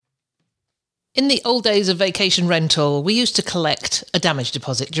In the old days of vacation rental, we used to collect a damage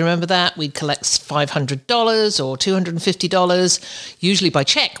deposit. Do you remember that? We'd collect $500 or $250. Usually by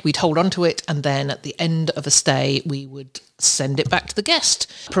check, we'd hold on to it, and then at the end of a stay, we would send it back to the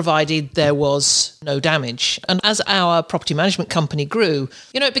guest, provided there was no damage. And as our property management company grew,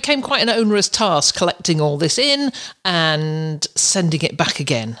 it became quite an onerous task collecting all this in and sending it back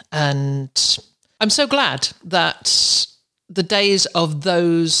again. And I'm so glad that the days of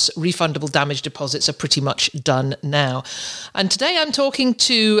those refundable damage deposits are pretty much done now. And today I'm talking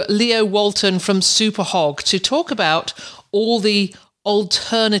to Leo Walton from Superhog to talk about all the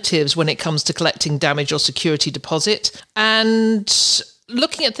alternatives when it comes to collecting damage or security deposit, and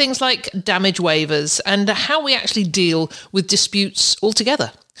looking at things like damage waivers and how we actually deal with disputes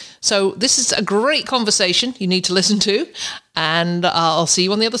altogether. So this is a great conversation you need to listen to, and I'll see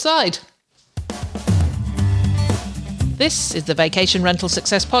you on the other side. This is the Vacation Rental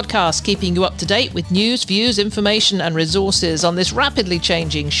Success Podcast, keeping you up to date with news, views, information and resources on this rapidly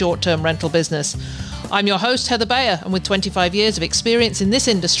changing short-term rental business. I'm your host, Heather Bayer, and with 25 years of experience in this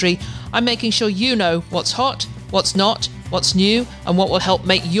industry, I'm making sure you know what's hot, what's not, what's new, and what will help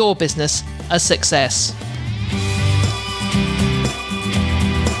make your business a success.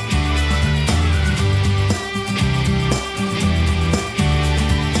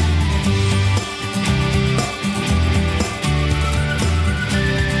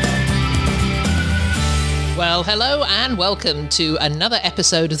 Well, hello and welcome to another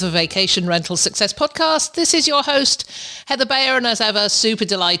episode of the Vacation Rental Success Podcast. This is your host, Heather Bayer, and as ever, super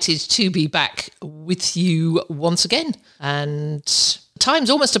delighted to be back with you once again. And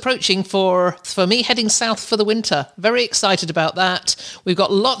time's almost approaching for me heading south for the winter. Very excited about that. We've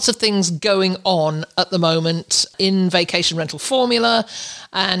got lots of things going on at the moment in Vacation Rental Formula,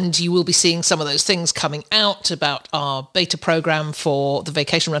 and you will be seeing some of those things coming out about our beta program for the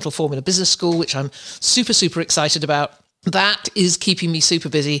Vacation Rental Formula Business School, which I'm super, super excited about. That is keeping me super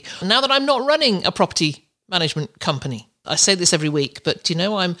busy. Now that I'm not running a property management company, I say this every week, but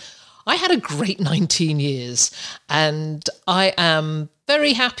I had a great 19 years, and I am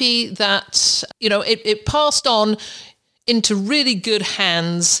very happy that, it passed on into really good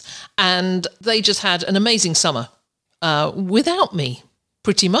hands, and they just had an amazing summer without me,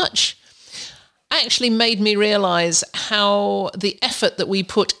 pretty much. Actually made me realize how the effort that we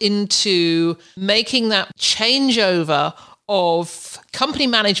put into making that changeover of company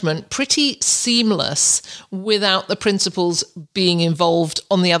management pretty seamless without the principals being involved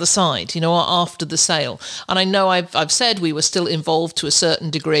on the other side, after the sale. And I know I've said we were still involved to a certain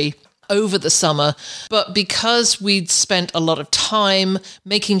degree over the summer, but because we'd spent a lot of time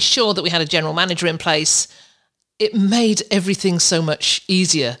making sure that we had a general manager in place, it made everything so much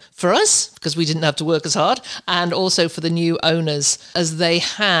easier for us because we didn't have to work as hard, and also for the new owners as they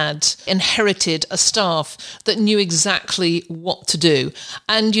had inherited a staff that knew exactly what to do.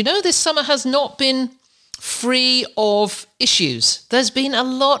 And this summer has not been free of issues. There's been a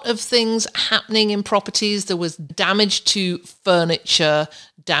lot of things happening in properties. There was damage to furniture,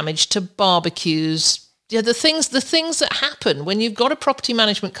 damage to barbecues. Yeah, the things that happen when you've got a property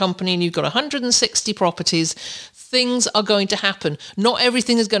management company and you've got 160 properties, things are going to happen. Not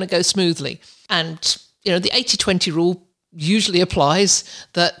everything is going to go smoothly. And, the 80-20 rule usually applies,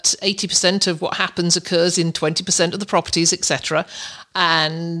 that 80% of what happens occurs in 20% of the properties, etc.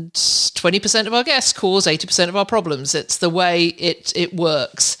 And 20% of our guests cause 80% of our problems. It's the way it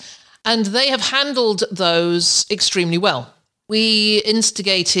works. And they have handled those extremely well. We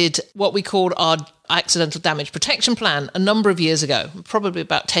instigated what we called our accidental damage protection plan a number of years ago, probably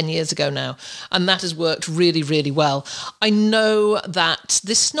about 10 years ago now, and that has worked really, really well. I know that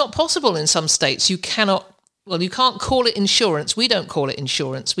this is not possible in some states. You can't call it insurance. We don't call it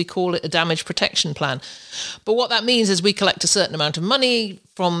insurance. We call it a damage protection plan. But what that means is we collect a certain amount of money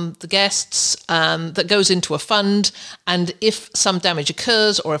from the guests that goes into a fund. And if some damage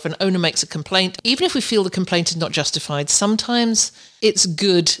occurs or if an owner makes a complaint, even if we feel the complaint is not justified, sometimes it's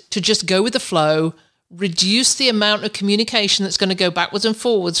good to just go with the flow, reduce the amount of communication that's going to go backwards and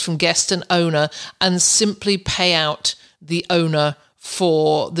forwards from guest and owner, and simply pay out the owner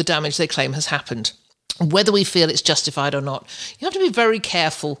for the damage they claim has happened, whether we feel it's justified or not. You have to be very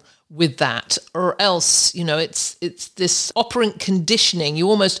careful with that, or else, it's this operant conditioning. You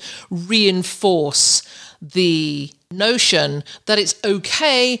almost reinforce the notion that it's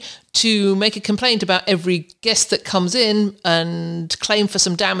okay to make a complaint about every guest that comes in and claim for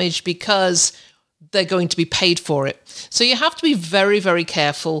some damage because they're going to be paid for it. So you have to be very, very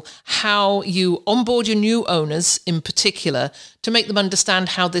careful how you onboard your new owners in particular to make them understand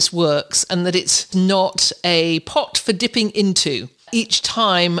how this works, and that it's not a pot for dipping into each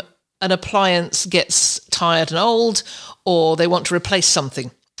time an appliance gets tired and old, or they want to replace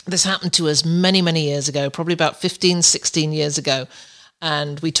something. This happened to us many, many years ago, probably about 15, 16 years ago.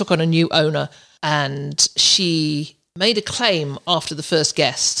 And we took on a new owner, and she made a claim after the first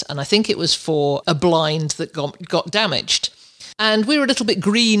guest. And I think it was for a blind that got damaged. And we were a little bit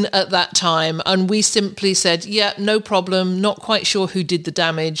green at that time. And we simply said, yeah, no problem. Not quite sure who did the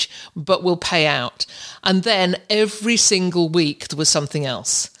damage, but we'll pay out. And then every single week there was something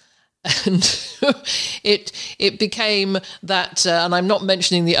else. And it became that, and I'm not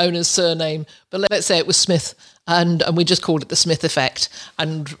mentioning the owner's surname, but let's say it was Smith, and we just called it the Smith effect.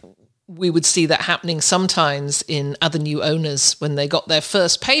 And we would see that happening sometimes in other new owners when they got their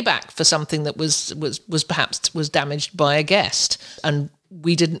first payback for something that was perhaps damaged by a guest, and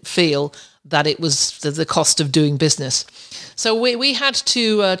we didn't feel that it was the cost of doing business. So we had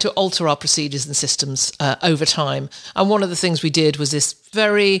to alter our procedures and systems over time. And one of the things we did was this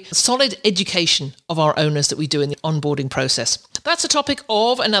very solid education of our owners that we do in the onboarding process. That's a topic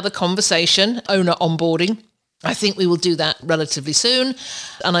of another conversation, owner onboarding. I think we will do that relatively soon,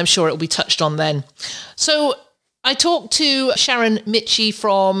 and I'm sure it will be touched on then. So I talked to Sharon Mitchie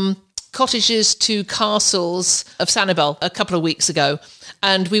from Cottages to Castles of Sanibel a couple of weeks ago,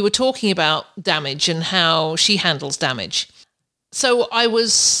 and we were talking about damage and how she handles damage. So I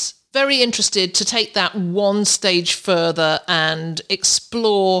was very interested to take that one stage further and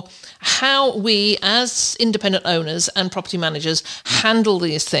explore how we as independent owners and property managers handle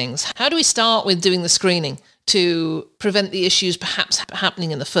these things. How do we start with doing the screening to prevent the issues perhaps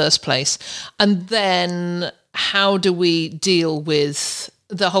happening in the first place? And then how do we deal with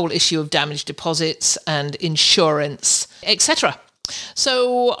the whole issue of damage deposits and insurance, etc.?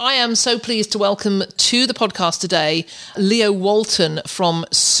 So I am so pleased to welcome to the podcast today Leo Walton from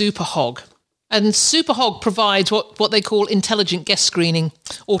Superhog. And Superhog provides what they call intelligent guest screening,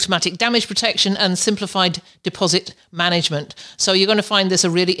 automatic damage protection and simplified deposit management. So you're going to find this a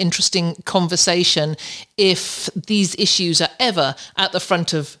really interesting conversation if these issues are ever at the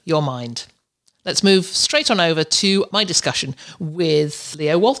front of your mind. Let's move straight on over to my discussion with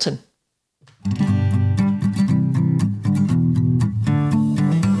Leo Walton.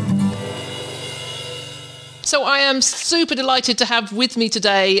 So I am super delighted to have with me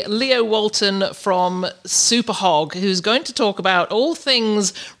today Leo Walton from Superhog, who's going to talk about all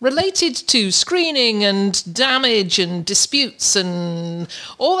things related to screening and damage and disputes and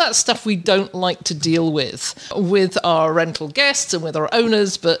all that stuff we don't like to deal with our rental guests and with our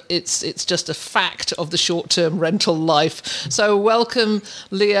owners, but it's just a fact of the short-term rental life. So welcome,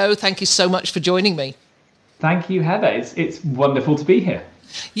 Leo. Thank you so much for joining me. Thank you, Heather. It's wonderful to be here.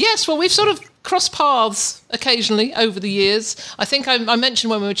 Yes, well, we've sort of crossed paths occasionally over the years. I think I mentioned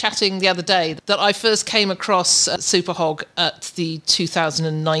when we were chatting the other day that I first came across Superhog at the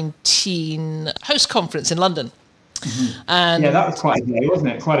 2019 host conference in London. Mm-hmm. And yeah, that was quite a day,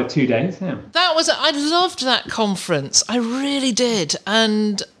 wasn't it? Quite a 2 days. Yeah. I loved that conference. I really did.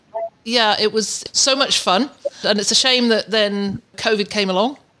 And yeah, it was so much fun. And it's a shame that then COVID came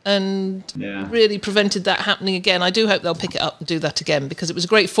along and really prevented that happening again. I do hope they'll pick it up and do that again, because it was a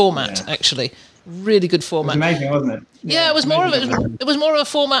great format, actually. Really good format. It was amazing, wasn't it? Yeah, it was more of a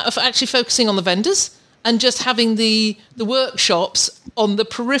format of actually focusing on the vendors and just having the workshops on the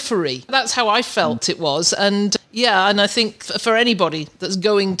periphery. That's how I felt it was. And and I think for anybody that's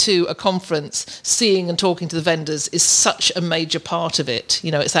going to a conference, seeing and talking to the vendors is such a major part of it.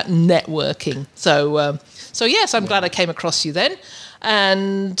 You know, it's that networking. So yes, I'm glad I came across you then.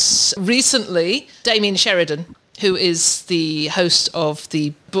 And recently, Damien Sheridan, who is the host of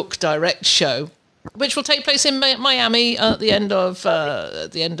the Book Direct show, which will take place in Miami at the end of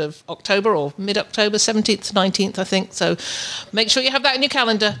October or mid-October, 17th to 19th, I think. So make sure you have that in your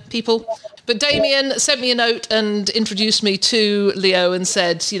calendar, people. But Damien sent me a note and introduced me to Leo and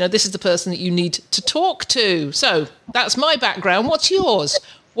said, this is the person that you need to talk to. So that's my background. What's yours?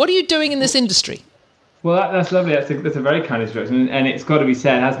 What are you doing in this industry? Well, that's lovely. That's a very kind introduction, and it's got to be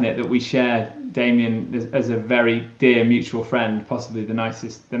said, hasn't it, that we share Damien as a very dear mutual friend, possibly the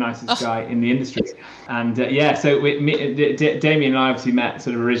nicest guy in the industry. And so Damien and I obviously met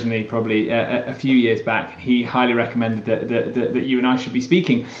sort of originally probably a few years back. He highly recommended that you and I should be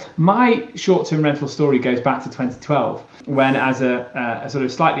speaking. My short-term rental story goes back to 2012, when as a sort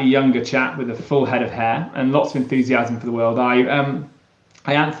of slightly younger chap with a full head of hair and lots of enthusiasm for the world, I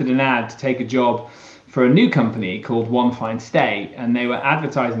answered an ad to take a job for a new company called One Fine Stay, and they were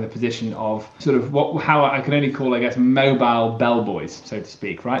advertising the position of sort of how I can only call, I guess, mobile bellboys, so to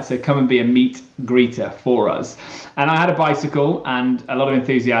speak, right? So come and be a meet greeter for us. And I had a bicycle and a lot of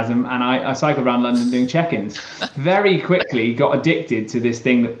enthusiasm, and I cycled around London doing check-ins. Very quickly got addicted to this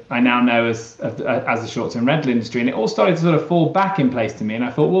thing that I now know as the short-term rental industry, and it all started to sort of fall back in place to me. And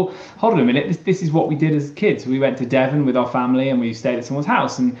I thought, well, hold on a minute, this is what we did as kids. We went to Devon with our family and we stayed at someone's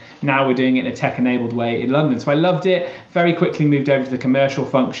house, and now we're doing it in a tech-enabled way in London. So I loved it, very quickly moved over to the commercial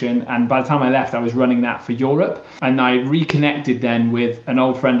function, and by the time I left I was running that for Europe. And I reconnected then with an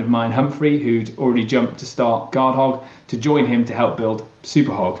old friend of mine, Humphrey, who'd already jumped to start Guardhog, to join him to help build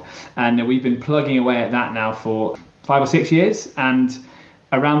Superhog. And we've been plugging away at that now for 5 or 6 years, and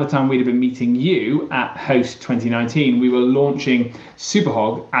around the time we'd have been meeting you at Host 2019, we were launching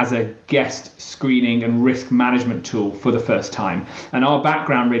Superhog as a guest screening and risk management tool for the first time. And our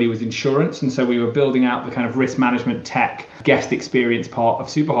background really was insurance, and so we were building out the kind of risk management tech guest experience part of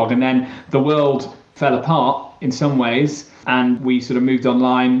Superhog. And then the world fell apart in some ways, and we sort of moved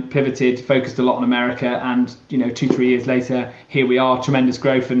online, pivoted, focused a lot on America, and 2-3 years later, here we are, tremendous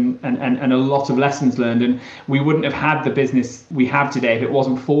growth and a lot of lessons learned. And we wouldn't have had the business we have today if it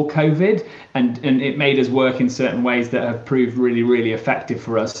wasn't for COVID, and it made us work in certain ways that have proved really, really effective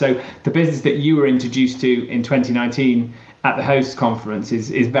for us. So the business that you were introduced to in 2019 at the Host conference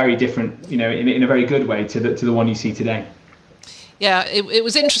is very different, in a very good way to the one you see today. Yeah, it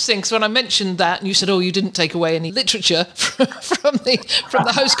was interesting because when I mentioned that, and you said, "Oh, you didn't take away any literature from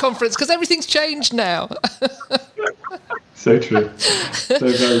the Host conference because everything's changed now." So true. So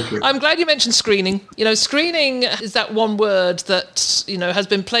very true. I'm glad you mentioned screening. Screening is that one word that has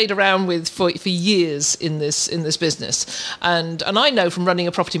been played around with for years in this business, and I know from running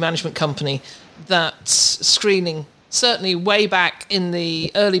a property management company that screening, certainly way back in the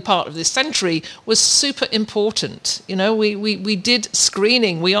early part of this century, was super important. We did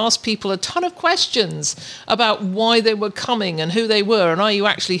screening. We asked people a ton of questions about why they were coming and who they were and are you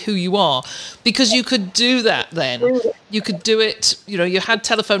actually who you are? Because you could do that then. You could do it, you had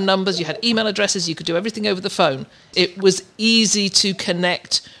telephone numbers, you had email addresses, you could do everything over the phone. It was easy to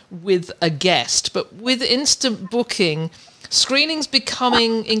connect with a guest. But with instant booking, screening's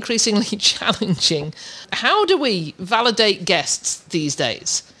becoming increasingly challenging. How do we validate guests these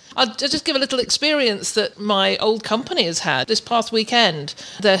days? I'll just give a little experience that my old company has had. This past weekend,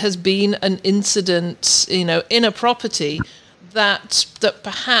 there has been an incident, in a property that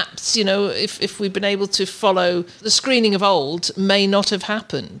perhaps, if we've been able to follow the screening of old, may not have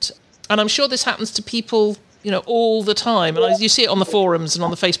happened. And I'm sure this happens to people, all the time. And you see it on the forums and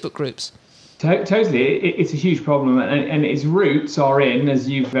on the Facebook groups. Totally. It's a huge problem, and its roots are in, as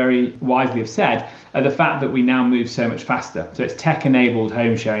you very wisely have said, the fact that we now move so much faster. So it's tech-enabled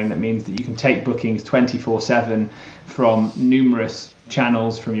home sharing. That means that you can take bookings 24/7 from numerous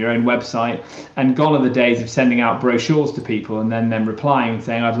channels from your own website, and gone are the days of sending out brochures to people and then them replying and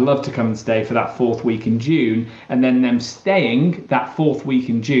saying, I'd love to come and stay for that 4th week in June, and then them staying that 4th week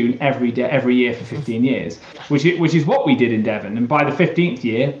in June every year for 15 years, which is what we did in Devon. And by the 15th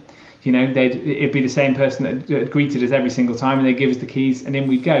year, it'd be the same person that greeted us every single time, and they'd give us the keys and in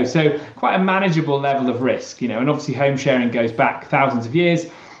we'd go. So quite a manageable level of risk, and obviously home sharing goes back thousands of years,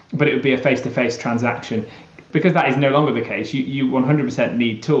 but it would be a face-to-face transaction. Because that is no longer the case, you 100%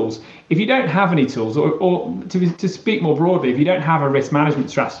 need tools. If you don't have any tools, or to speak more broadly, if you don't have a risk management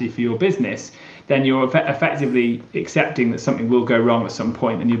strategy for your business, then you're effectively accepting that something will go wrong at some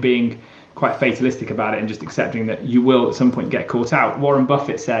point, and you're being quite fatalistic about it and just accepting that you will at some point get caught out. Warren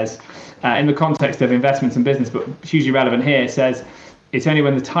Buffett says, in the context of investments and business, but hugely relevant here, says, it's only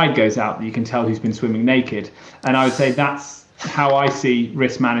when the tide goes out that you can tell who's been swimming naked. And I would say that's how I see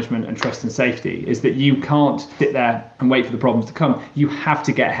risk management and trust and safety, is that you can't sit there and wait for the problems to come. You have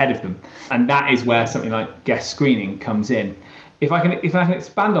to get ahead of them. And that is where something like guest screening comes in. If I can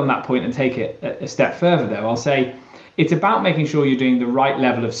expand on that point and take it a step further, though, I'll say it's about making sure you're doing the right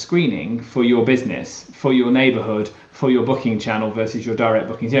level of screening for your business, for your neighborhood, for your booking channel versus your direct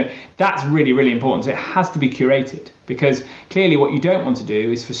bookings. That's really, really important. So it has to be curated, because clearly what you don't want to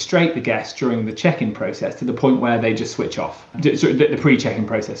do is frustrate the guests during the check-in process to the point where they just switch off. The pre-check-in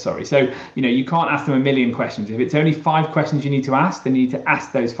process, sorry. So, you can't ask them a million questions. If it's only 5 questions you need to ask, then you need to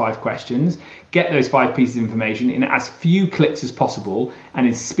ask those 5 questions, get those 5 pieces of information in as few clicks as possible and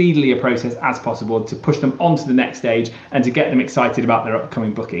as speedily a process as possible to push them onto the next stage and to get them excited about their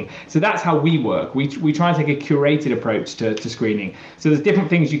upcoming booking. So that's how we work. We try and take a curated approach to screening. So there's different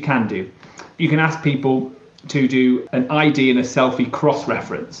things you can do. You can ask people to do an ID and a selfie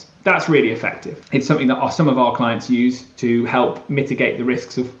cross-reference. That's really effective. It's something that some of our clients use to help mitigate the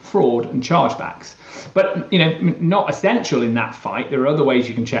risks of fraud and chargebacks. But, not essential in that fight. There are other ways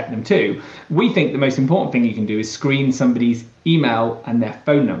you can check them too. We think the most important thing you can do is screen somebody's email and their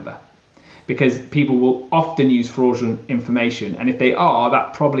phone number, because people will often use fraudulent information. And if they are,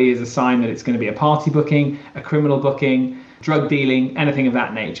 that probably is a sign that it's going to be a party booking, a criminal booking, drug dealing, anything of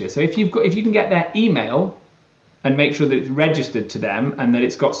that nature. So if you can get their email and make sure that it's registered to them and that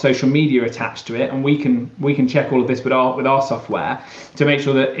it's got social media attached to it, and we can check all of this with our software to make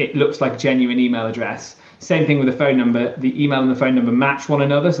sure that it looks like a genuine email address. Same thing with the phone number. The email and the phone number match one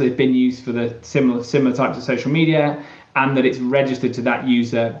another, so they've been used for the similar types of social media, and that it's registered to that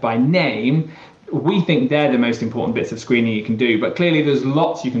user by name. We think they're the most important bits of screening you can do, but clearly there's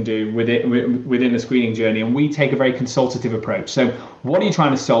lots you can do within the screening journey, and we take a very consultative approach. So what are you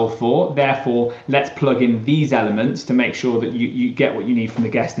trying to solve for? Therefore, let's plug in these elements to make sure that you get what you need from the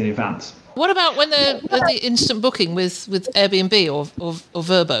guest in advance. What about when they're the instant booking with Airbnb or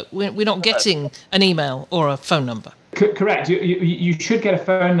Vrbo? We're not getting an email or a phone number. Correct. You should get a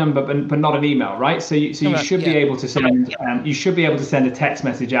phone number, but not an email, right? So you should be able to send a text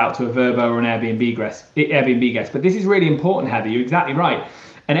message out to a Vrbo or an Airbnb guest. But this is really important, Heather. You're exactly right.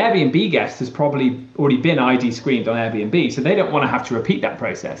 An Airbnb guest has probably already been ID screened on Airbnb, so they don't want to have to repeat that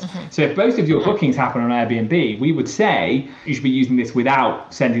process. Mm-hmm. So if both of your bookings happen on Airbnb, we would say you should be using this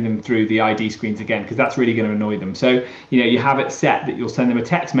without sending them through the ID screens again, because that's really going to annoy them. So, you have it set that you'll send them a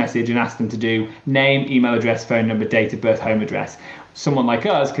text message and ask them to do name, email address, phone number, date of birth, home address. Someone like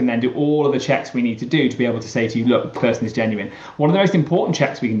us can then do all of the checks we need to do to be able to say to you, look, the person is genuine. One of the most important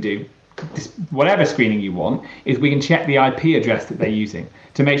checks we can do, whatever screening you want, is we can check the IP address that they're using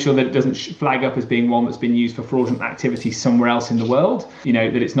to make sure that it doesn't flag up as being one that's been used for fraudulent activity somewhere else in the world,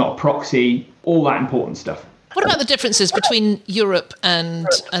 that it's not a proxy, all that important stuff. What about the differences between Europe and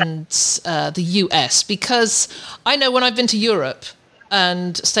the US? Because I know when I've been to Europe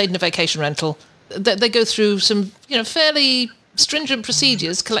and stayed in a vacation rental, they go through some fairly stringent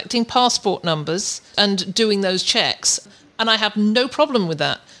procedures, collecting passport numbers and doing those checks, and I have no problem with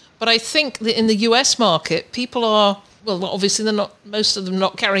that. But I think that in the US market, people are, well, obviously most of them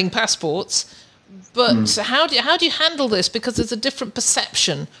not carrying passports. But how do you handle this? Because there's a different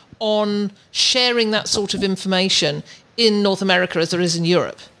perception on sharing that sort of information in North America as there is in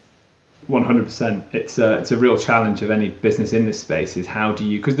Europe. 100%. It's a real challenge of any business in this space is how do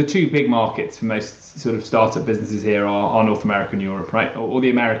you, because the two big markets for most sort of startup businesses here are North America and Europe, right? Or the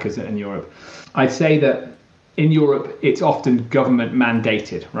Americas and Europe. I'd say that in Europe, it's often government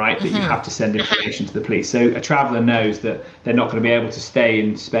mandated, right, that you have to send information to the police. So a traveller knows that they're not going to be able to stay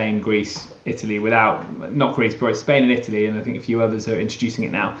in Spain, Greece, Italy not Greece, but Spain and Italy, and I think a few others are introducing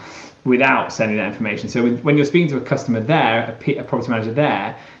it now, without sending that information. So when you're speaking to a customer there, a property manager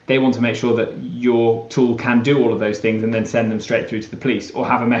there, they want to make sure that your tool can do all of those things and then send them straight through to the police or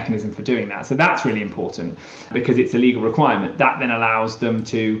have a mechanism for doing that. So that's really important because it's a legal requirement. That then allows them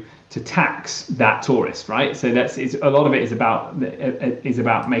to tax that tourist, right? So a lot of it is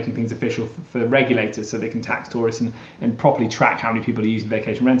about making things official for regulators so they can tax tourists and properly track how many people are using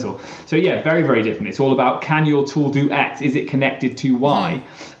vacation rental. So yeah, very, very different. It's all about, can your tool do X? Is it connected to Y?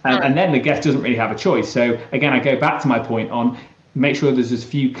 And then the guest doesn't really have a choice. So again, I go back to my point on make sure there's as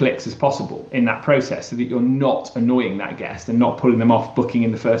few clicks as possible in that process so that you're not annoying that guest and not putting them off booking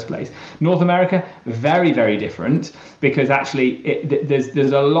in the first place. North America, very, very different because actually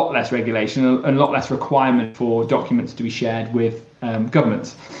there's a lot less regulation and a lot less requirement for documents to be shared with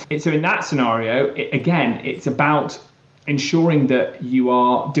governments. So in that scenario, it's about ensuring that you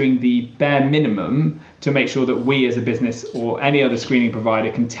are doing the bare minimum to make sure that we as a business or any other screening provider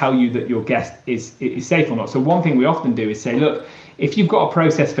can tell you that your guest is safe or not. So one thing we often do is say, look, if you've got a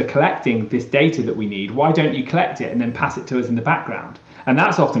process for collecting this data that we need, why don't you collect it and then pass it to us in the background? And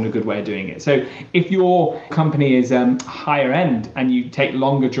that's often a good way of doing it. So if your company is higher end and you take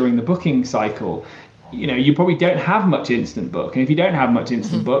longer during the booking cycle, you probably don't have much instant book. And if you don't have much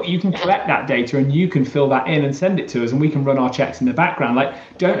instant book, you can collect that data and you can fill that in and send it to us and we can run our checks in the background. Like,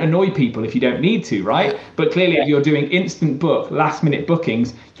 don't annoy people if you don't need to, right? But clearly if you're doing instant book, last minute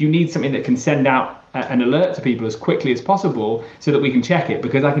bookings, you need something that can send out an alert to people as quickly as possible so that we can check it.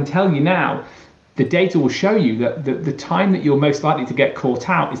 Because I can tell you now, the data will show you that the time that you're most likely to get caught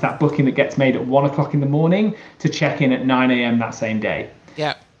out is that booking that gets made at 1 o'clock in the morning to check in at 9 a.m. that same day.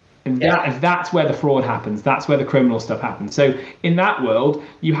 Yeah. And that's where the fraud happens. That's where the criminal stuff happens. So in that world,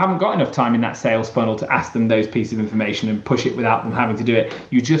 you haven't got enough time in that sales funnel to ask them those pieces of information and push it without them having to do it.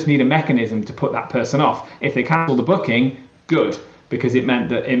 You just need a mechanism to put that person off. If they cancel the booking, good, because it meant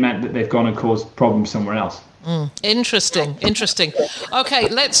that they've gone and caused problems somewhere else. Interesting. Okay,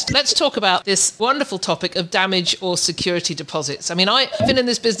 let's talk about this wonderful topic of damage or security deposits. I mean, I've been in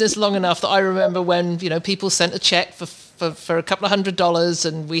this business long enough that I remember when, people sent a check for a couple of $100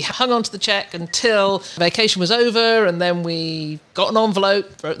 and we hung on to the check until vacation was over, and then we got an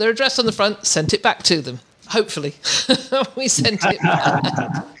envelope, wrote their address on the front, sent it back to them. Hopefully, we sent it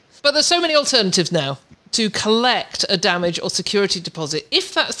back. But there's so many alternatives now to collect a damage or security deposit,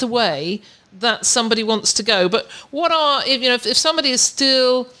 if that's the way that somebody wants to go. But if somebody is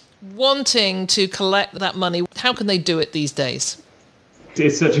still wanting to collect that money, how can they do it these days?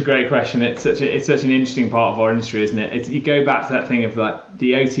 It's such a great question. It's such an interesting part of our industry, isn't it? You go back to that thing of like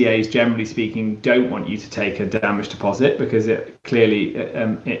the OTAs, generally speaking, don't want you to take a damage deposit because it clearly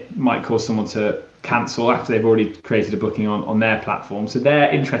it might cause someone to cancel after they've already created a booking on their platform. So their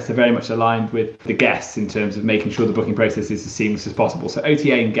interests are very much aligned with the guests in terms of making sure the booking process is as seamless as possible. So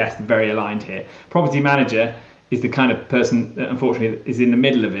OTA and guest are very aligned here. Property manager is the kind of person that unfortunately is in the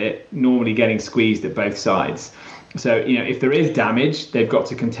middle of it, normally getting squeezed at both sides. So, if there is damage, they've got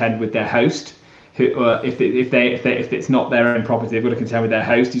to contend with their host. If it's not their own property, they've got to contend with their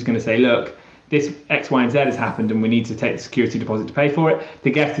host who's going to say, look, this X, Y, and Z has happened and we need to take the security deposit to pay for it.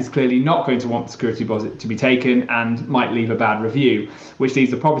 The guest is clearly not going to want the security deposit to be taken and might leave a bad review, which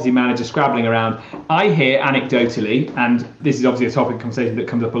leaves the property manager scrabbling around. I hear anecdotally, and this is obviously a topic of conversation that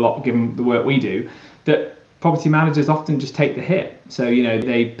comes up a lot given the work we do, that property managers often just take the hit. So,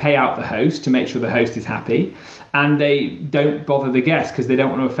 they pay out the host to make sure the host is happy, and they don't bother the guest because they don't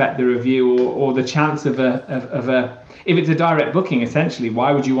want to affect the review or the chance of a if it's a direct booking, essentially,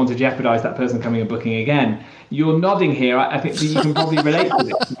 why would you want to jeopardize that person coming and booking again? You're nodding here. I think that you can probably relate to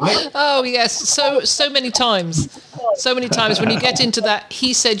this, right? Oh, yes. So many times. So many times when you get into that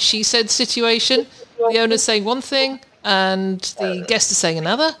he said, she said situation, the owner's saying one thing and the guest is saying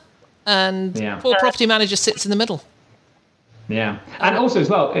another, and poor property manager sits in the middle. Yeah. And also as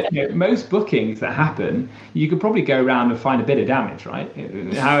well, most bookings that happen, you could probably go around and find a bit of damage, right?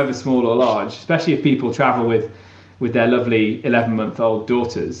 However small or large, especially if people travel with their lovely 11-month-old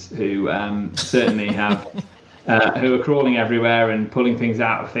daughters who certainly have who are crawling everywhere and pulling things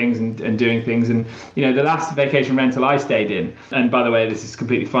out of things and doing things. And the last vacation rental I stayed in, and by the way, this is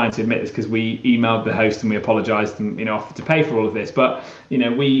completely fine to admit this because we emailed the host and we apologized and offered to pay for all of this, but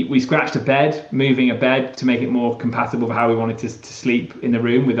we scratched a bed, moving a bed to make it more compatible with how we wanted to sleep in the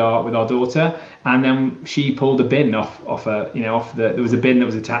room with our daughter, and then she pulled a bin off there was a bin that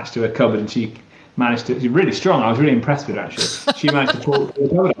was attached to a cupboard, and she managed to. She's really strong. I was really impressed with her, actually. She managed to pull the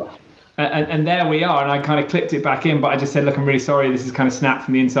cupboard off. And there we are, and I kind of clipped it back in, but I just said, look, I'm really sorry, this is kind of snapped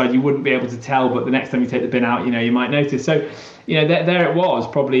from the inside. You wouldn't be able to tell, but the next time you take the bin out, you might notice. So, there it was,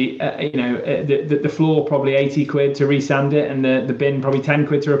 probably, the floor probably 80 quid to resand it, and the bin probably 10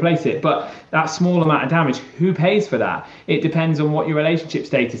 quid to replace it. But that small amount of damage, who pays for that? It depends on what your relationship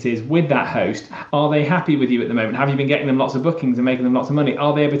status is with that host. Are they happy with you at the moment? Have you been getting them lots of bookings and making them lots of money?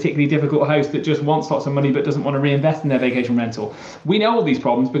 Are they a particularly difficult host that just wants lots of money but doesn't want to reinvest in their vacation rental? We know all these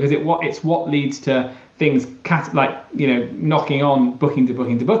problems because it's what leads to things knocking on booking to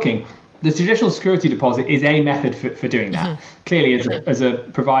booking to booking. The traditional security deposit is a method for doing that. Mm-hmm. Clearly, as a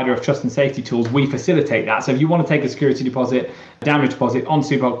provider of trust and safety tools, we facilitate that. So if you want to take a security deposit, a damage deposit on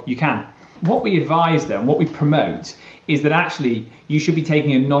Superhog, you can. What we advise them, what we promote, is that actually you should be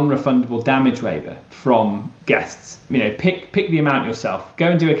taking a non-refundable damage waiver from guests. Pick the amount yourself.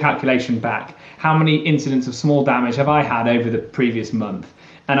 Go and do a calculation back. How many incidents of small damage have I had over the previous month?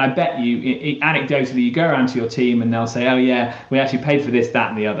 And I bet you, anecdotally, you go around to your team and they'll say, oh yeah, we actually paid for this, that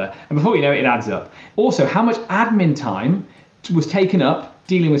and the other. And before you know it, it adds up. Also, how much admin time was taken up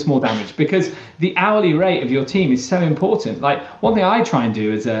dealing with small damage? Because the hourly rate of your team is so important. Like, one thing I try and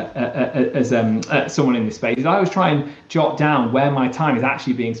do as someone in this space is I always try and jot down where my time is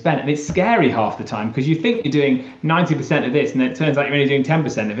actually being spent. And it's scary half the time because you think you're doing 90% of this and then it turns out you're only doing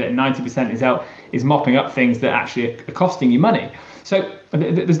 10% of it, and 90% is mopping up things that actually are costing you money. So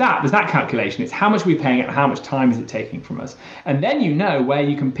there's that calculation. It's how much are we paying and how much time is it taking from us. And then you know where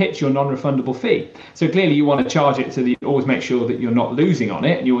you can pitch your non-refundable fee. So clearly you want to charge it so that you always make sure that you're not losing on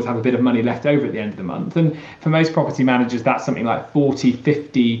it and you always have a bit of money left over at the end of the month. And for most property managers, that's something like $40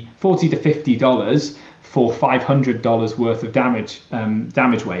 to $50 for $500 worth of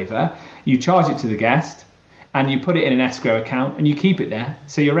damage waiver. You charge it to the guest and you put it in an escrow account and you keep it there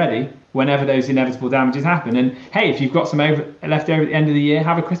so you're ready whenever those inevitable damages happen. And hey, if you've got some left over at the end of the year,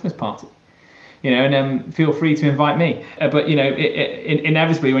 have a Christmas party. and feel free to invite me. But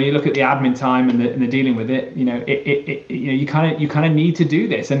inevitably, when you look at the admin time and the dealing with it, you kind of need to do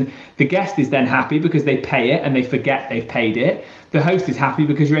this. And the guest is then happy because they pay it and they forget they've paid it. The host is happy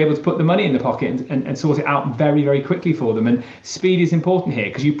because you're able to put the money in the pocket and sort it out very, very quickly for them. And speed is important here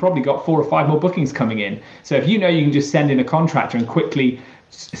because you've probably got 4 or 5 more bookings coming in. So if you can just send in a contractor and quickly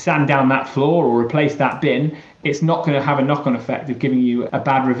sand down that floor or replace that bin, it's not going to have a knock-on effect of giving you a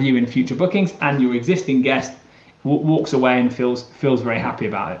bad review in future bookings, and your existing guest walks away and feels very happy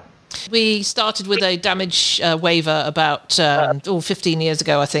about it. We started with a damage waiver about 15 years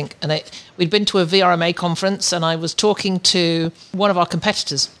ago, I think, and we'd been to a VRMA conference, and I was talking to one of our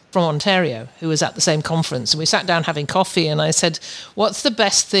competitors from Ontario who was at the same conference, and we sat down having coffee, and I said, "What's the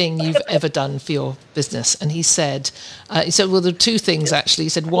best thing you've ever done for your business?" And he said, well, there are 2 things actually. He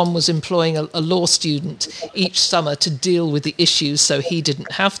said one was employing a law student each summer to deal with the issues so he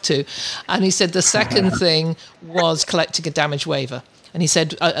didn't have to, and he said the second thing was collecting a damage waiver. And he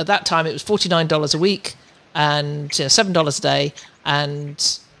said at that time it was $49 a week and $7 a day.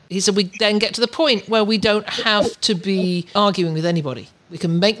 And he said we then get to the point where we don't have to be arguing with anybody. We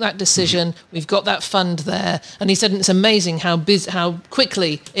can make that decision. We've got that fund there. And he said it's amazing how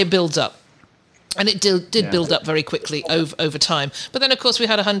quickly it builds up. And it did build up very quickly over time. But then, of course, we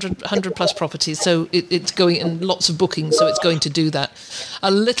had 100 plus properties, so it's going in lots of bookings, so it's going to do that.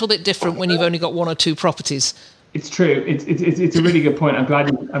 A little bit different when you've only got 1 or 2 properties. It's true. It's a really good point. I'm glad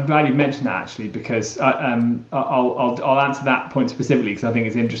you mentioned that, actually, because I'll answer that point specifically because I think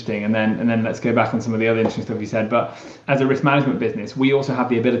it's interesting, and then let's go back on some of the other interesting stuff you said. But as a risk management business, we also have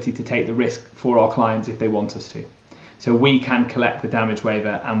the ability to take the risk for our clients if they want us to. So we can collect the damage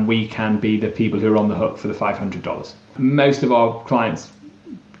waiver, and we can be the people who are on the hook for the $500. Most of our clients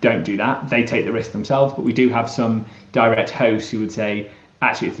don't do that. They take the risk themselves, but we do have some direct hosts who would say,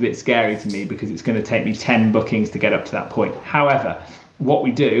 actually, it's a bit scary to me because it's going to take me 10 bookings to get up to that point. However, what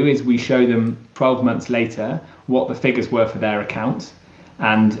we do is we show them 12 months later what the figures were for their account,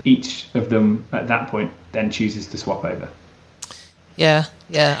 and each of them at that point then chooses to swap over. Yeah.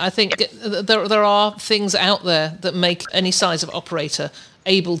 I think there are things out there that make any size of operator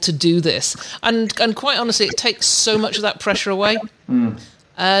able to do this. And quite honestly, it takes so much of that pressure away.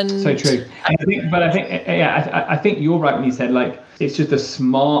 And so true. I think you're right when you said, like, it's just a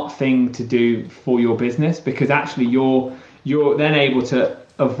smart thing to do for your business, because actually you're then able to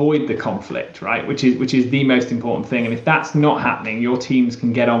avoid the conflict, right? Which is the most important thing. And if that's not happening, your teams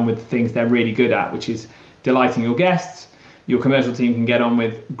can get on with the things they're really good at, which is delighting your guests. Your commercial team can get on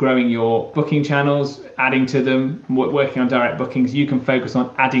with growing your booking channels, adding to them, working on direct bookings. You can focus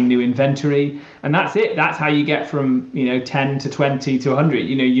on adding new inventory, and that's it. That's how you get from 10 to 20 to 100.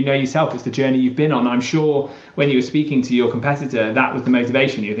 You know yourself, it's the journey you've been on. I'm sure when you were speaking to your competitor, that was the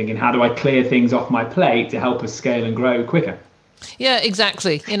motivation. You're thinking, how do I clear things off my plate to help us scale and grow quicker? Yeah,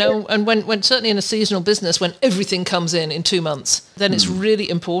 exactly. And when certainly in a seasonal business, when everything comes in 2 months, then it's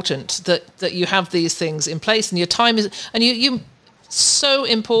really important that you have these things in place, and your time is, and you so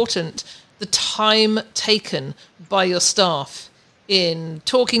important, the time taken by your staff in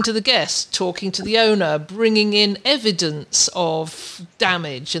talking to the guest, talking to the owner, bringing in evidence of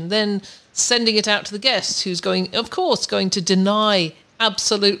damage, and then sending it out to the guest, who's going to deny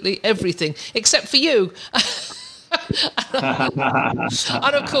absolutely everything except for you.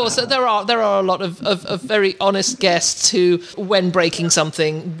 And of course, there are a lot of very honest guests who, when breaking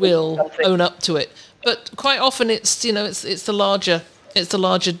something, will own up to it. But quite often, it's the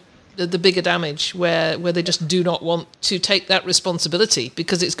bigger damage where they just do not want to take that responsibility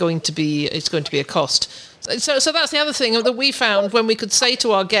because it's going to be a cost. So that's the other thing that we found when we could say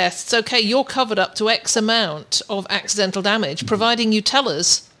to our guests, okay, you're covered up to X amount of accidental damage, providing you tell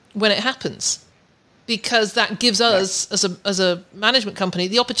us when it happens. Because that gives us, as a management company,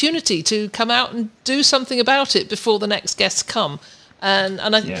 the opportunity to come out and do something about it before the next guests come. And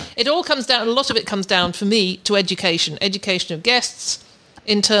it all comes down, a lot of it comes down for me to education of guests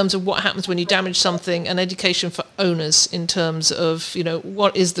in terms of what happens when you damage something, and education for owners in terms of,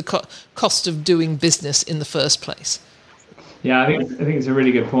 what is the cost of doing business in the first place. Yeah, I think it's a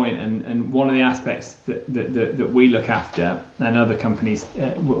really good point, and one of the aspects that we look after, and other companies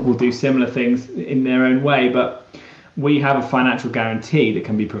will do similar things in their own way, but we have a financial guarantee that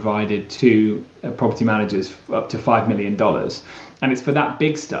can be provided to property managers up to $5 million, and it's for that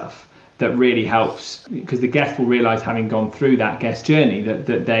big stuff that really helps, because the guest will realise, having gone through that guest journey, that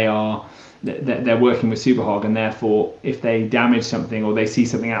they're working with Superhog, and therefore if they damage something or they see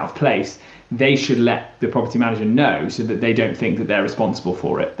something out of place, they should let the property manager know so that they don't think that they're responsible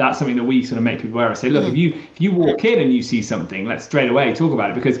for it. That's something that we sort of make people aware of. Say, look, if you walk in and you see something, let's straight away talk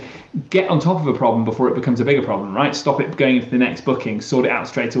about it, because get on top of a problem before it becomes a bigger problem, right? Stop it going into the next booking, sort it out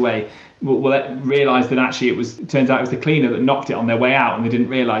straight away. We'll realise that actually it turns out it was the cleaner that knocked it on their way out and they didn't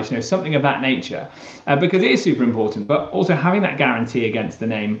realise, something of that nature. Because it is super important, but also having that guarantee against the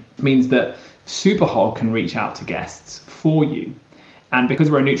name means that Superhog can reach out to guests for you. And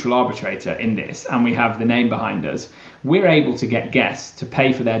because we're a neutral arbitrator in this and we have the name behind us, we're able to get guests to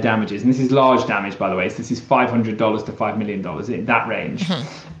pay for their damages. And this is large damage, by the way. So this is $500 to $5 million, in that range.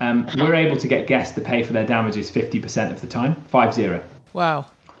 We're able to get guests to pay for their damages 50% of the time, 50. Wow.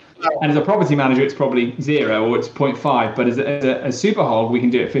 And as a property manager, it's probably 0 or it's 0.5. But as a super hog, we can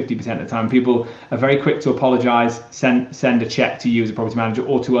do it 50% of the time. People are very quick to apologise, send a cheque to you as a property manager,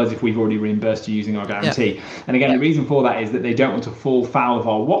 or to us if we've already reimbursed you using our guarantee. Yeah. And again, the reason for that is that they don't want to fall foul of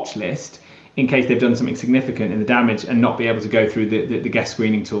our watch list in case they've done something significant in the damage and not be able to go through the guest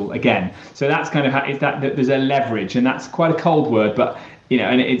screening tool again. So that's kind of that there's a leverage, and that's quite a cold word, but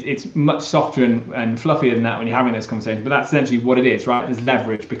and it's much softer and fluffier than that when you're having those conversations. But that's essentially what it is, right? There's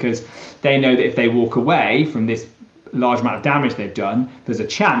leverage, because they know that if they walk away from this large amount of damage they've done, there's a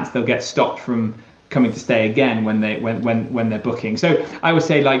chance they'll get stopped from coming to stay again when they're booking. So I would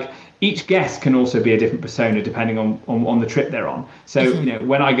say, like, each guest can also be a different persona depending on the trip they're on. So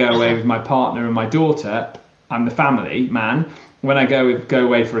when I go away with my partner and my daughter, I'm the family man. When I go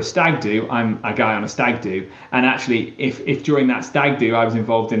away for a stag do, I'm a guy on a stag do. And actually, if during that stag do I was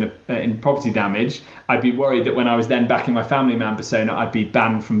involved in property damage, I'd be worried that when I was then back in my family man persona, I'd be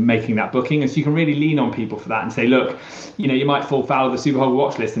banned from making that booking. And so you can really lean on people for that and say, look, you might fall foul of the Superhog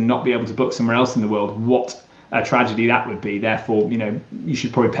watch list and not be able to book somewhere else in the world. What a tragedy that would be. Therefore, you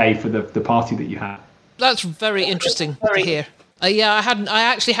should probably pay for the party that you have. That's very interesting to hear. I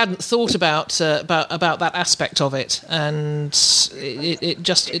actually hadn't thought about that aspect of it, and it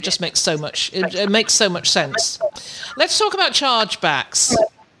just makes so much sense. Let's talk about chargebacks,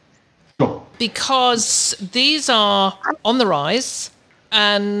 because these are on the rise,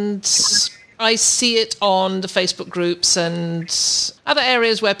 and I see it on the Facebook groups and other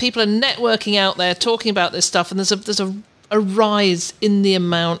areas where people are networking out there talking about this stuff, and there's a rise in the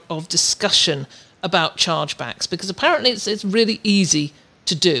amount of discussion about chargebacks, because apparently it's really easy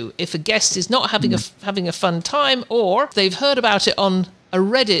to do. If a guest is not having a fun time, or they've heard about it on a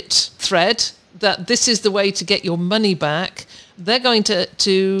Reddit thread that this is the way to get your money back, they're going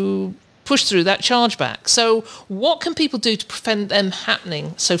to push through that chargeback. So what can people do to prevent them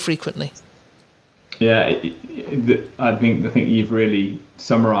happening so frequently? Yeah, I think you've really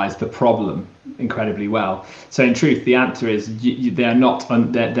summarised the problem incredibly well. So in truth, the answer is they're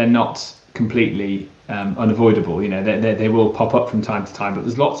not completely unavoidable. They will pop up from time to time, but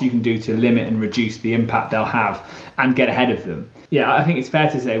there's lots you can do to limit and reduce the impact they'll have and get ahead of them. Yeah, I think it's fair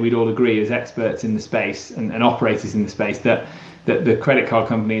to say we'd all agree as experts in the space and operators in the space that the credit card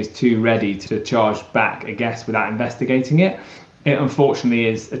company is too ready to charge back a guest without investigating it. It unfortunately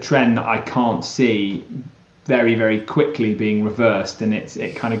is a trend that I can't see very, very quickly being reversed, and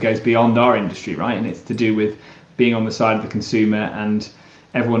it kind of goes beyond our industry, right? And it's to do with being on the side of the consumer, and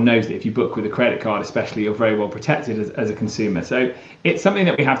everyone knows that if you book with a credit card, especially, you're very well protected as a consumer. So it's something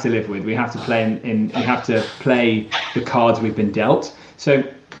that we have to live with. We have to play we have to play the cards we've been dealt. So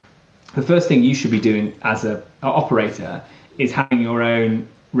the first thing you should be doing as an operator is having your own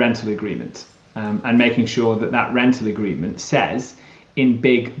rental agreement, and making sure that rental agreement says in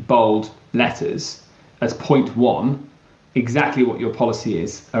big, bold letters as point 1 exactly what your policy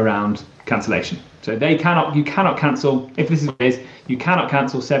is around cancellation. So you cannot cancel, if this is what it is, you cannot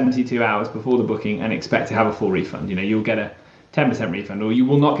cancel 72 hours before the booking and expect to have a full refund. You'll get a 10% refund, or you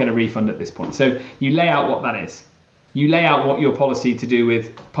will not get a refund at this point. So you lay out what that is. You lay out what your policy to do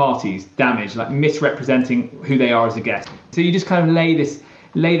with parties, damage, like misrepresenting who they are as a guest. So you just kind of lay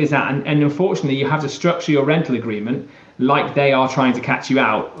this out, and unfortunately you have to structure your rental agreement like they are trying to catch you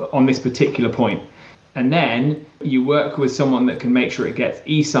out on this particular point. And then you work with someone that can make sure it gets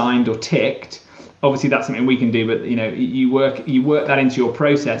e-signed or ticked. Obviously that's something we can do, but you work that into your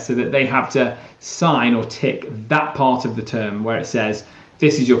process so that they have to sign or tick that part of the term where it says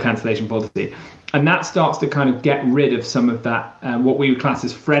this is your cancellation policy. And that starts to kind of get rid of some of that what we would class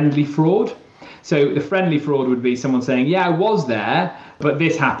as friendly fraud. So the friendly fraud would be someone saying, yeah, I was there, but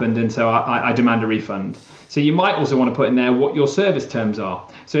this happened, and so I demand a refund. So you might also want to put in there what your service terms are.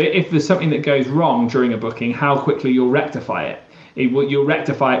 So if there's something that goes wrong during a booking, how quickly you'll rectify it. You'll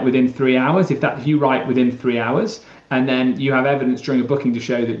rectify it within 3 hours. If you write within 3 hours, and then you have evidence during a booking to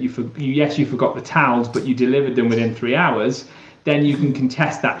show that you forgot the towels, but you delivered them within 3 hours, then you can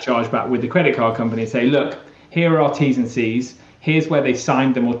contest that chargeback with the credit card company and say, look, here are our T's and C's. Here's where they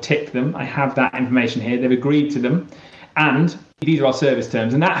signed them or ticked them. I have that information here. They've agreed to them. And these are our service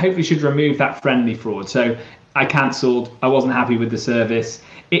terms. And that hopefully should remove that friendly fraud. So I cancelled. I wasn't happy with the service.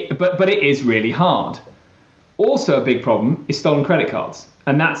 But it is really hard. Also, a big problem is stolen credit cards.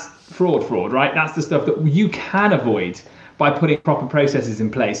 And that's fraud, right? That's the stuff that you can avoid by putting proper processes in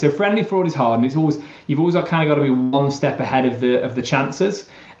place. So friendly fraud is hard, and you've always kind of got to be one step ahead of the chances.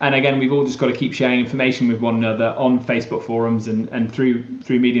 And again, we've all just got to keep sharing information with one another on Facebook forums and through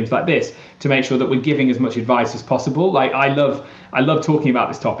mediums like this to make sure that we're giving as much advice as possible. Like I love talking about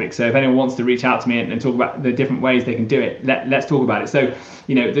this topic. So if anyone wants to reach out to me and talk about the different ways they can do it, let's talk about it. So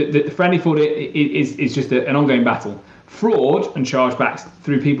the friendly fraud is just an ongoing battle. Fraud and chargebacks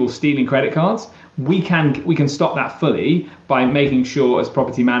through people stealing credit cards, we can stop that fully by making sure as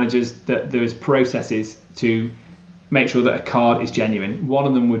property managers that there's processes to make sure that a card is genuine. One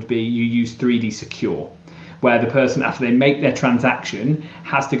of them would be you use 3D Secure, where the person, after they make their transaction,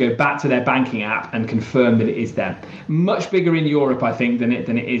 has to go back to their banking app and confirm that it is them. Much bigger in Europe, I think, than it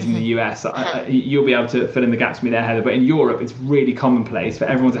is in the US. You'll be able to fill in the gaps for me there, Heather, but in Europe, it's really commonplace for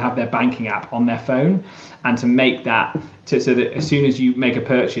everyone to have their banking app on their phone and to make that so that as soon as you make a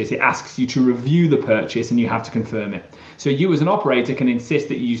purchase, it asks you to review the purchase and you have to confirm it. So you as an operator can insist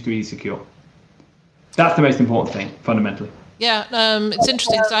that you use 3D Secure. That's the most important thing, fundamentally. Yeah, it's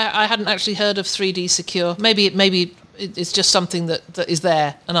interesting because I hadn't actually heard of 3D Secure. Maybe it's just something that is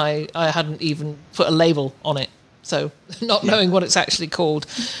there, and I hadn't even put a label on it. So not knowing what it's actually called.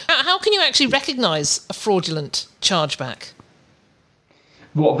 How can you actually recognise a fraudulent chargeback?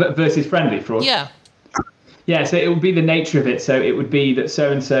 What, versus friendly fraud? Yeah. Yeah, so it would be the nature of it. So it would be that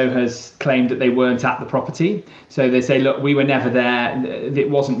so-and-so has claimed that they weren't at the property. So they say, look, we were never there.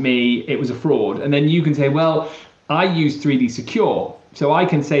 It wasn't me. It was a fraud. And then you can say, well, I used 3D Secure. So I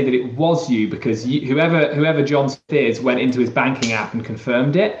can say that it was you because whoever John Smith is went into his banking app and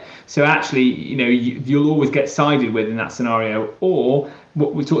confirmed it. So actually, you'll always get sided with in that scenario. Or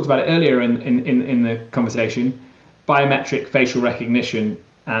what we talked about earlier in the conversation, biometric facial recognition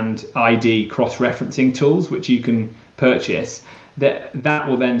and ID cross-referencing tools, which you can purchase, that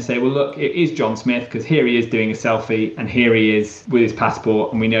will then say, well, look, it is John Smith because here he is doing a selfie and here he is with his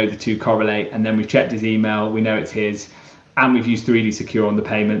passport and we know the two correlate, and then we've checked his email, we know it's his, and we've used 3D Secure on the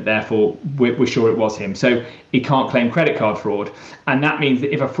payment, therefore we're sure it was him. So he can't claim credit card fraud. And that means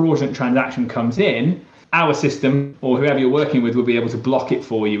that if a fraudulent transaction comes in, our system or whoever you're working with will be able to block it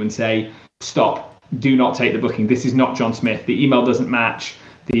for you and say, stop, do not take the booking. This is not John Smith. The email doesn't match.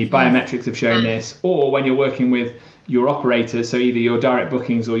 The biometrics have shown this. Or when you're working with your operators, so either your direct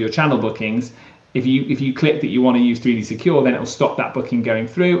bookings or your channel bookings, if you click that you want to use 3D Secure, then it will stop that booking going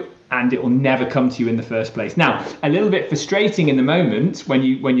through and it will never come to you in the first place. Now, a little bit frustrating in the moment when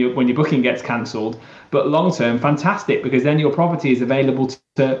your booking gets cancelled, but long term, fantastic, because then your property is available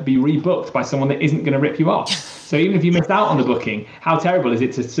to be rebooked by someone that isn't going to rip you off. So even if you missed out on the booking, how terrible is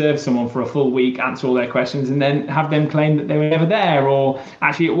it to serve someone for a full week, answer all their questions, and then have them claim that they were never there, or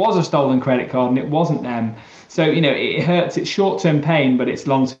actually it was a stolen credit card and it wasn't them. So, it hurts. It's short-term pain, but it's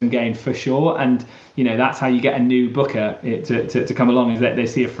long-term gain for sure. And, that's how you get a new booker to come along, is that they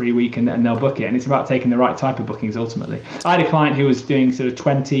see a free week and they'll book it. And it's about taking the right type of bookings ultimately. I had a client who was doing sort of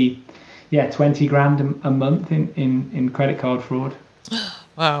 20 grand a month in credit card fraud.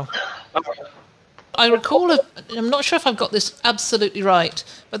 Wow. I recall, I'm not sure if I've got this absolutely right,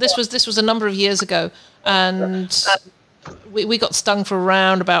 but this was a number of years ago, and we got stung for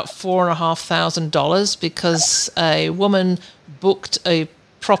around about $4,500 because a woman booked a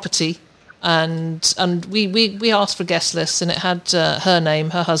property, and we asked for guest lists, and it had her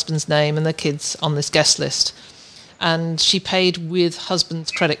name, her husband's name, and the kids on this guest list, and she paid with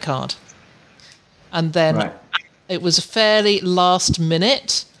husband's credit card, and then it was a fairly last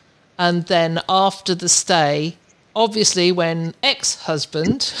minute. And then after the stay, obviously when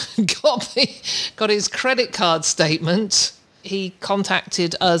ex-husband got his credit card statement, he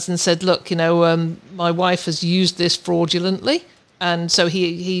contacted us and said, look, my wife has used this fraudulently. And so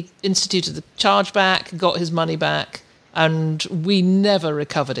he instituted the chargeback, got his money back, and we never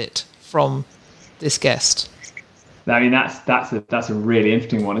recovered it from this guest. I mean, that's a really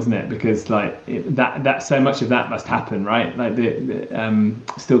interesting one, isn't it? Because that so much of that must happen, right? Like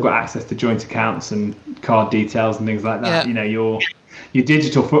still got access to joint accounts and card details and things like that. Yeah. Your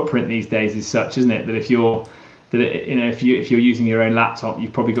digital footprint these days is such, isn't it, that if you're using your own laptop,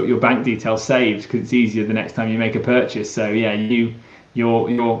 you've probably got your bank details saved because it's easier the next time you make a purchase. So yeah, your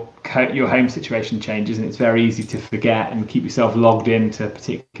home situation changes, and it's very easy to forget and keep yourself logged into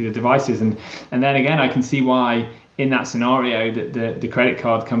particular devices. And then again, I can see why. in that scenario that the credit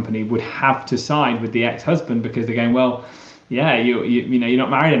card company would have to side with the ex-husband because they're going, well, yeah, you know, you're not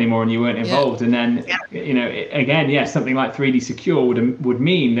married anymore and you weren't involved. Yeah. And then, you know, again, something like 3D Secure would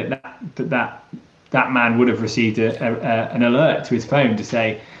mean that man would have received an alert to his phone to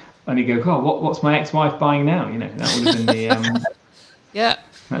say, and he'd go, God, what's my ex-wife buying now? You know, that would have been the... Yeah.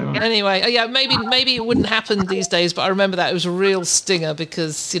 Anyway, maybe it wouldn't happen these days, but I remember that it was a real stinger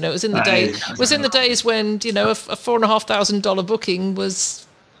because, you know, it was in the days when, you know, a $4,500 booking was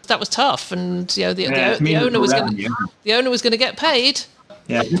tough, and you know the owner was going to get paid.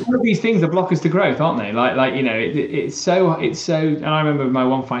 Yeah, all of these things are blockers to growth, aren't they? Like you know, it's so. And I remember with my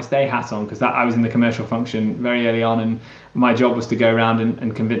One Fine Stay hat on because I was in the commercial function very early on, and my job was to go around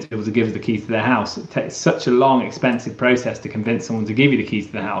and convince people to give us the keys to their house. It takes such a long, expensive process to convince someone to give you the keys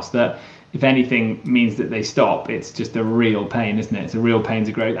to the house that if anything means that they stop, it's just a real pain, isn't it? It's a real pain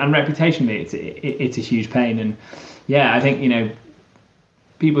to growth, and reputationally, it's a huge pain. And yeah, I think, you know,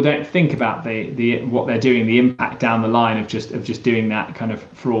 people don't think about the what they're doing, the impact down the line of just doing that kind of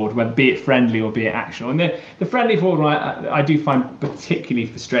fraud, whether be it friendly or be it actual. And the friendly fraud one I do find particularly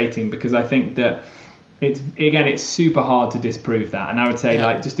frustrating because I think that it's super hard to disprove that. And I would say,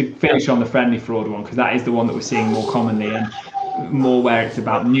 like, just to finish on the friendly fraud one, because that is the one that we're seeing more commonly and more where it's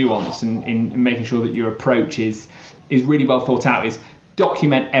about nuance and in making sure that your approach is really well thought out, is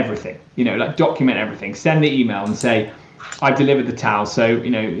document everything. You know, like document everything. Send the email and say, I've delivered the towels. So,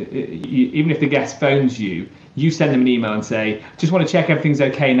 you know, even if the guest phones you send them an email and say, just want to check everything's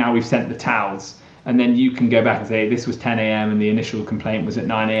okay now we've sent the towels. And then you can go back and say, this was 10 a.m. and the initial complaint was at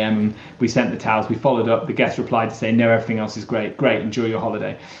 9 a.m. and we sent the towels, we followed up, the guest replied to say, no, everything else is great, enjoy your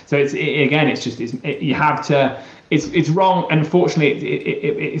holiday. So you have to, it's wrong. And unfortunately,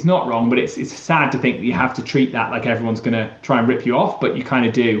 it's not wrong, but it's sad to think that you have to treat that like everyone's going to try and rip you off, but you kind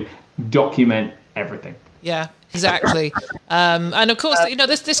of do. Document everything. Yeah. Exactly. And of course, you know,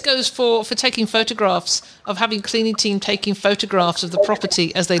 this goes for taking photographs, of having cleaning team taking photographs of the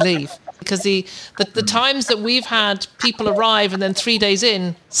property as they leave. Because the times that we've had people arrive and then 3 days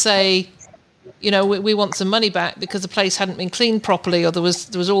in say, you know, we want some money back because the place hadn't been cleaned properly, or there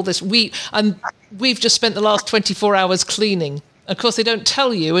was all this, we've just spent the last 24 hours cleaning. Of course, they don't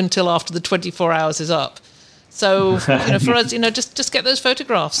tell you until after the 24 hours is up. So, you know, for us, you know, just get those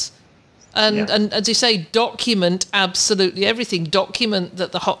photographs. And as you say, document absolutely everything. Document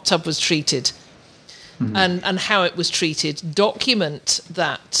that the hot tub was treated, and how it was treated. Document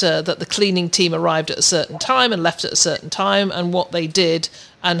that the cleaning team arrived at a certain time and left at a certain time, and what they did,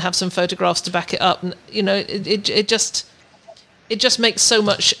 and have some photographs to back it up. And you know, it just makes so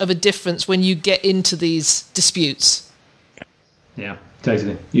much of a difference when you get into these disputes. Yeah,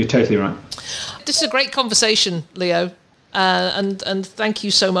 totally. You're totally right. This is a great conversation, Leo. And thank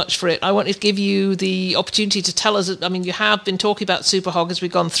you so much for it. I wanted to give you the opportunity to tell us, I mean, you have been talking about Superhog as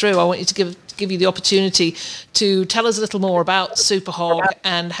we've gone through. I want you to give you the opportunity to tell us a little more about Superhog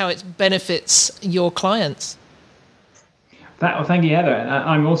and how it benefits your clients. Well, thank you, Heather.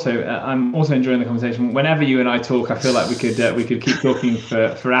 I'm also enjoying the conversation. Whenever you and I talk, I feel like we could keep talking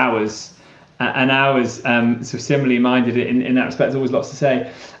for hours. And I was sort of similarly minded in that respect. There's always lots to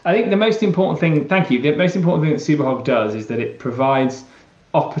say. I think the most important thing, thank you, the most important thing that Superhog does is that it provides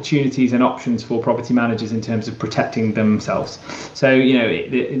opportunities and options for property managers in terms of protecting themselves. So, you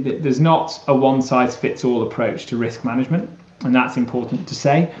know, there's not a one-size-fits-all approach to risk management, and that's important to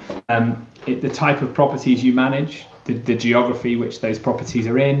say. The type of properties you manage, the geography which those properties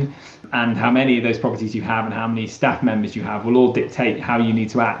are in, and how many of those properties you have and how many staff members you have will all dictate how you need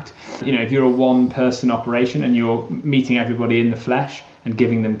to act. You know, if you're a one-person operation and you're meeting everybody in the flesh and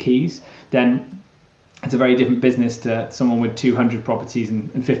giving them keys, then it's a very different business to someone with 200 properties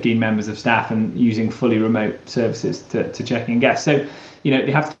and 15 members of staff and using fully remote services to check in guests. So, you know,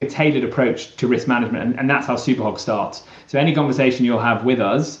 they have to take a tailored approach to risk management, and that's how Superhog starts. So any conversation you'll have with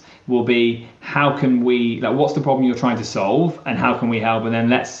us will be, how can we, like, what's the problem you're trying to solve and how can we help? And then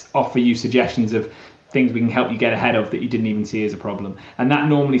let's offer you suggestions of things we can help you get ahead of that you didn't even see as a problem. And that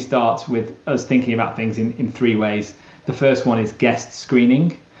normally starts with us thinking about things in three ways. The first one is guest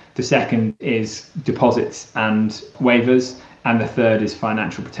screening. The second is deposits and waivers. And the third is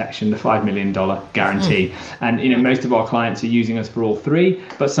financial protection, the $5 million guarantee. And, you know, most of our clients are using us for all three,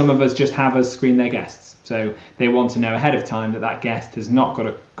 but some of us just have us screen their guests. So they want to know ahead of time that guest has not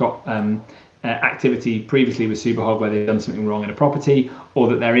got activity previously with Superhog where they've done something wrong in a property, or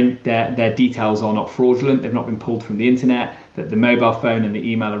that their details are not fraudulent, they've not been pulled from the internet, that the mobile phone and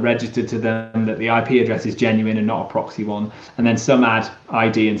the email are registered to them, that the IP address is genuine and not a proxy one, and then some add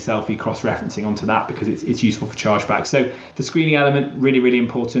ID and selfie cross-referencing onto that because it's useful for chargeback. So the screening element, really, really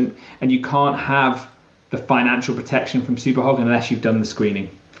important, and you can't have the financial protection from Superhog unless you've done the screening,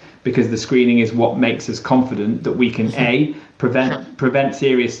 because the screening is what makes us confident that we can A, prevent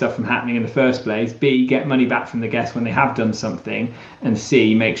serious stuff from happening in the first place, B, get money back from the guests when they have done something, and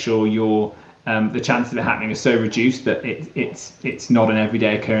C, make sure the chances of it happening are so reduced that it's not an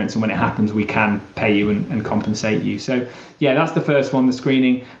everyday occurrence, and when it happens we can pay you and compensate you. So yeah, that's the first one, the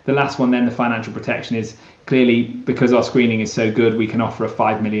screening. The last one then, the financial protection, is clearly because our screening is so good, we can offer a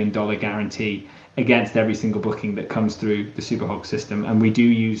 $5 million guarantee against every single booking that comes through the Superhog system, and we do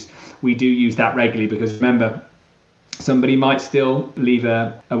use that regularly, because remember, somebody might still leave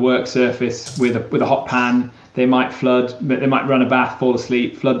a work surface with a hot pan. They might flood, but they might run a bath, fall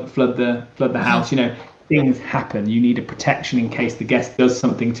asleep, flood the house. Things happen. You need a protection in case the guest does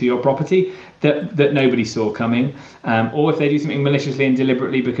something to your property that nobody saw coming, or if they do something maliciously and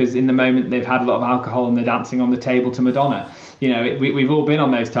deliberately because in the moment they've had a lot of alcohol and they're dancing on the table to Madonna. We've all been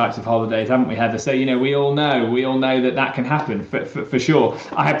on those types of holidays, haven't we, Heather? So we all know that can happen for sure.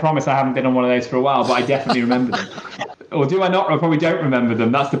 I promise I haven't been on one of those for a while, but I definitely remember them. Or do I not? I probably don't remember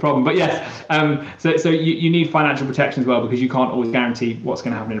them. That's the problem. But yes, so you need financial protection as well, because you can't always guarantee what's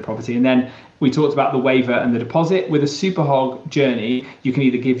going to happen in a property. And then we talked about the waiver and the deposit. With a Superhog journey, you can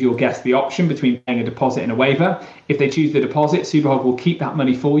either give your guests the option between paying a deposit and a waiver. If they choose the deposit, Superhog will keep that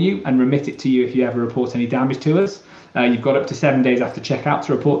money for you and remit it to you if you ever report any damage to us. You've got up to 7 days after checkout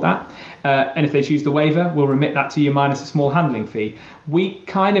to report that. And if they choose the waiver, we'll remit that to you minus a small handling fee. We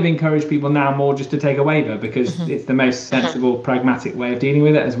kind of encourage people now more just to take a waiver, because it's the most sensible, pragmatic way of dealing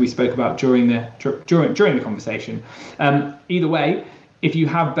with it, as we spoke about during the conversation. Either way, if you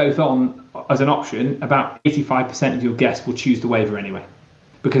have both on as an option, about 85% of your guests will choose the waiver anyway,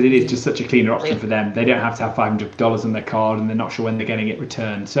 because it is just such a cleaner option for them. They don't have to have $500 on their card and they're not sure when they're getting it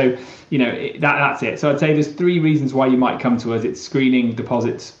returned. So, that's it. So I'd say there's 3 reasons why you might come to us. It's screening,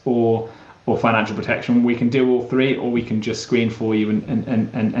 deposits, or financial protection. We can do all 3, or we can just screen for you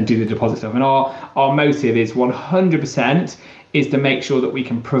and do the deposit stuff. And our motive is 100% is to make sure that we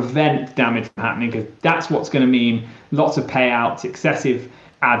can prevent damage from happening, because that's what's going to mean lots of payouts, excessive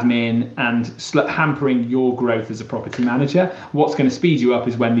admin, and hampering your growth as a property manager. What's going to speed you up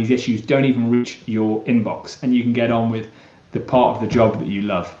is when these issues don't even reach your inbox and you can get on with the part of the job that you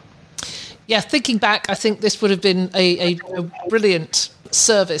love. Yeah, thinking back, I think this would have been a brilliant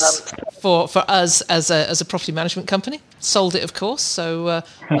service for us as a property management company. Sold it, of course. So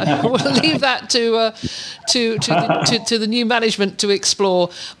we'll leave that to the new management to explore.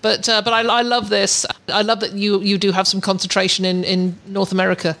 But I love this. I love that you do have some concentration in North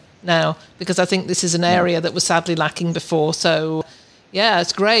America now, because I think this is an area that was sadly lacking before. So yeah,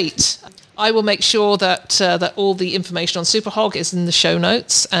 it's great. I will make sure that all the information on Superhog is in the show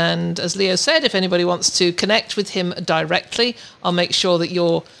notes. And as Leo said, if anybody wants to connect with him directly, I'll make sure that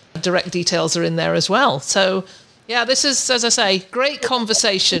your direct details are in there as well. So yeah, this is, as I say, great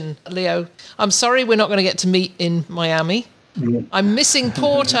conversation, Leo. I'm sorry we're not going to get to meet in Miami. I'm missing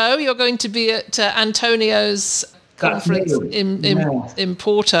Porto. You're going to be at Antonio's conference in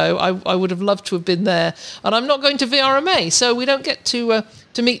Porto. I would have loved to have been there. And I'm not going to VRMA, so we don't get to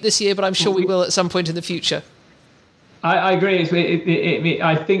meet this year, but I'm sure we will at some point in the future. I agree.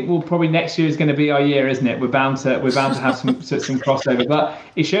 I think we'll probably next year is going to be our year, isn't it? We're bound to have some crossover, but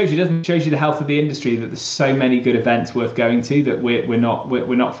it shows you the health of the industry, that there's so many good events worth going to that we're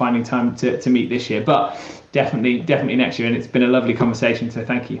not finding time to meet this year, but definitely next year. And it's been a lovely conversation, so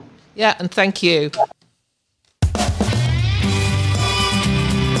thank you. Yeah, and thank you.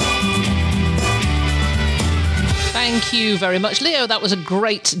 Thank you very much, Leo. That was a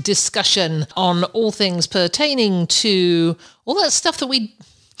great discussion on all things pertaining to all that stuff that we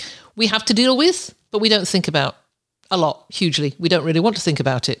have to deal with, but we don't think about a lot, hugely. We don't really want to think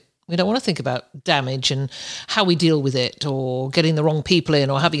about it. We don't want to think about damage and how we deal with it, or getting the wrong people in,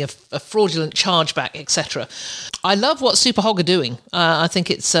 or having a fraudulent chargeback, etc. I love what Superhog are doing. I think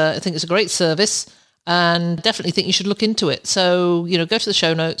it's a great service, and definitely think you should look into it. So, go to the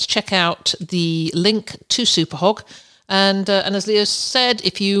show notes, check out the link to Superhog, and as Leo said,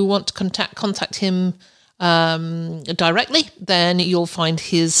 if you want to contact him directly, then you'll find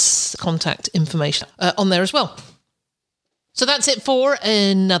his contact information on there as well. So that's it for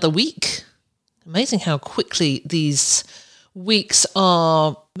another week. Amazing how quickly these weeks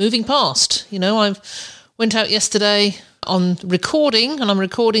are moving past. I went out yesterday on recording, and I'm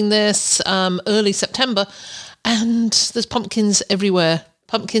recording this early September, and there's pumpkins everywhere.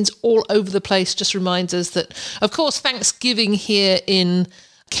 Pumpkins all over the place. Just reminds us that, of course, Thanksgiving here in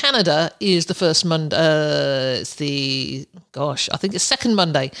Canada is the first Monday. I think it's second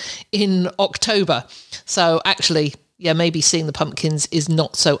Monday in October. So actually, yeah, maybe seeing the pumpkins is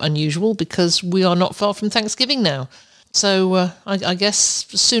not so unusual because we are not far from Thanksgiving now. So I guess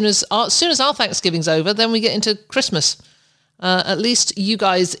as soon as our Thanksgiving's over, then we get into Christmas. At least you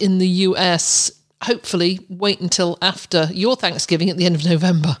guys in the US, hopefully wait until after your Thanksgiving at the end of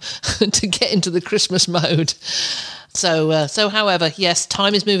November to get into the Christmas mode. So however, yes,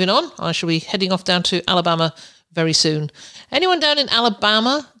 time is moving on. I shall be heading off down to Alabama very soon. Anyone down in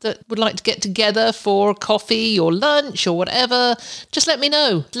Alabama that would like to get together for coffee or lunch or whatever, just let me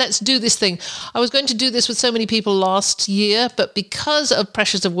know. Let's do this thing. I was going to do this with so many people last year, but because of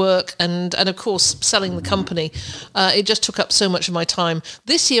pressures of work and of course selling the company, it just took up so much of my time.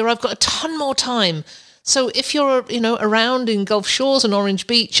 This year I've got a ton more time. So if you're, around in Gulf Shores and Orange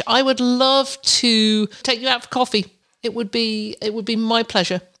Beach, I would love to take you out for coffee. It would be my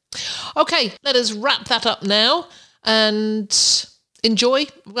pleasure. Okay, let us wrap that up now and enjoy.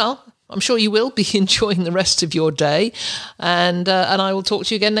 Well, I'm sure you will be enjoying the rest of your day, and I will talk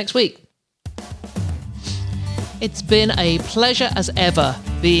to you again next week. It's been a pleasure as ever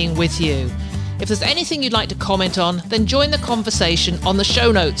being with you. If there's anything you'd like to comment on, then join the conversation on the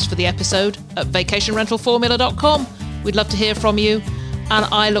show notes for the episode at vacationrentalformula.com. We'd love to hear from you, and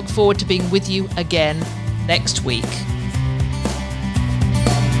I look forward to being with you again next week.